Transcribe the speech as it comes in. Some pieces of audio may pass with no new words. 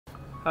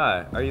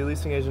Hi, are you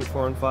Leasing Agent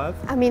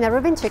 415? I'm Mina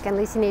Rubinchik, and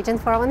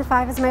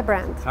LeasingAgent415 is my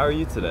brand. How are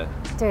you today?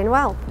 Doing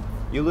well.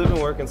 You live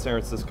and work in San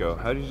Francisco.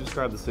 How do you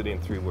describe the city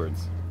in 3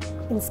 words?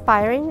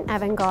 Inspiring,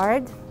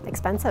 avant-garde,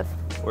 expensive.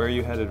 Where are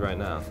you headed right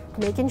now?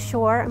 Making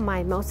sure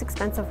my most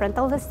expensive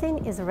rental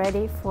listing is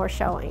ready for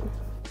showing.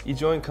 You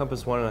joined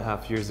Compass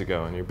 1.5 years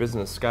ago and your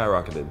business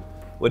skyrocketed.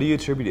 What do you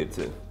attribute it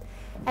to?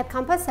 At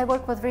Compass, I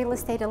work with real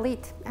estate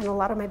elite, and a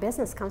lot of my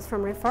business comes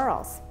from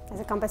referrals.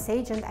 As a Compass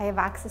agent, I have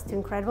access to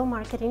incredible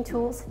marketing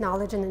tools,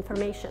 knowledge, and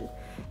information.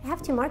 A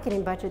hefty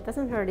marketing budget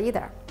doesn't hurt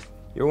either.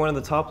 You're one of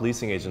the top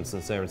leasing agents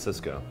in San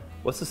Francisco.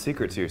 What's the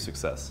secret to your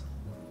success?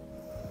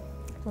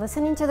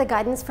 Listening to the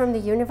guidance from the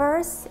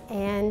universe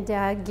and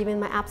giving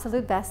my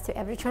absolute best to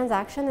every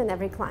transaction and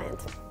every client.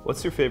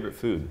 What's your favorite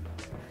food?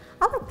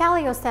 I like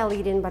paleo-style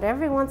eating, but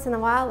every once in a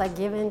while I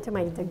give in to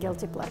my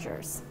guilty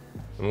pleasures.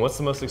 And what's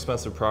the most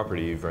expensive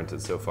property you've rented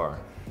so far?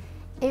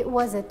 It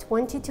was a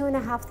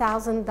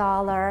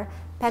 $22,500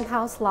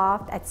 penthouse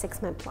loft at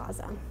Sixth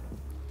Plaza.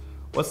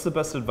 What's the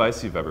best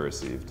advice you've ever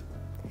received?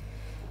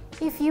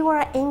 If you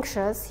are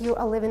anxious, you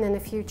are living in the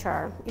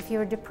future. If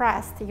you're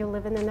depressed, you're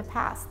living in the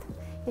past.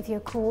 If you're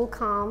cool,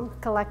 calm,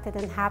 collected,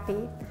 and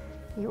happy,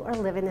 you are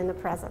living in the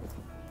present.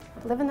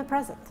 Live in the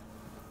present.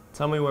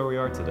 Tell me where we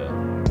are today.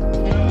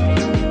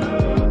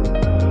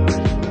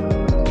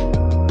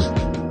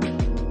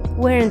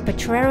 We're in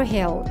Potrero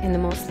Hill, in the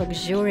most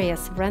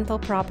luxurious rental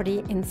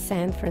property in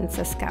San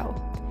Francisco.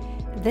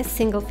 This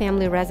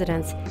single-family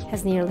residence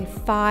has nearly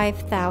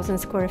 5,000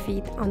 square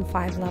feet on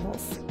 5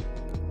 levels.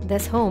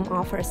 This home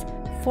offers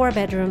 4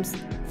 bedrooms,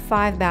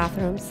 5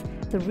 bathrooms,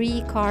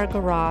 3-car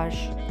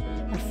garage,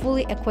 a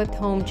fully equipped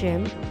home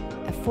gym,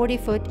 a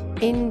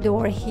 40-foot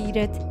indoor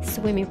heated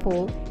swimming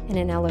pool, and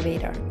an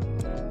elevator.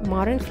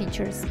 Modern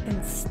features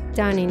and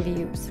stunning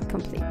views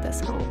complete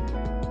this home.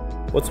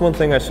 What's one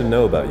thing I should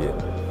know about you?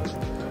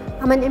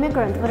 I'm an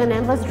immigrant with an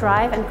endless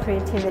drive and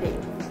creativity.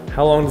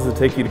 How long does it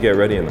take you to get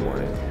ready in the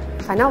morning?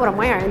 I know what I'm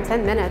wearing in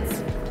 10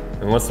 minutes.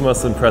 And what's the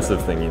most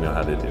impressive thing you know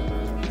how to do?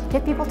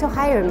 Get people to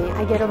hire me.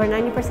 I get over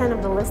 90%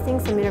 of the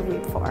listings I'm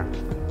interviewed for.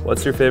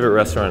 What's your favorite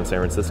restaurant in San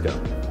Francisco?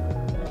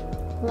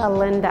 La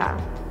Linda.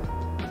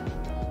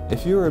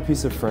 If you were a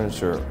piece of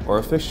furniture or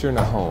a fixture in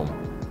a home,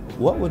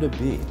 what would it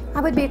be? I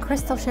would be a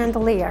crystal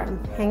chandelier.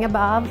 Hang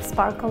above,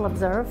 sparkle,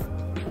 observe.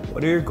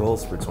 What are your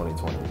goals for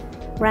 2020?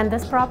 Rent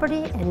this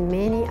property and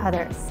many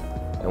others.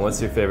 And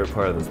what's your favorite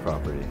part of this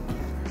property?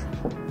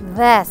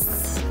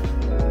 This.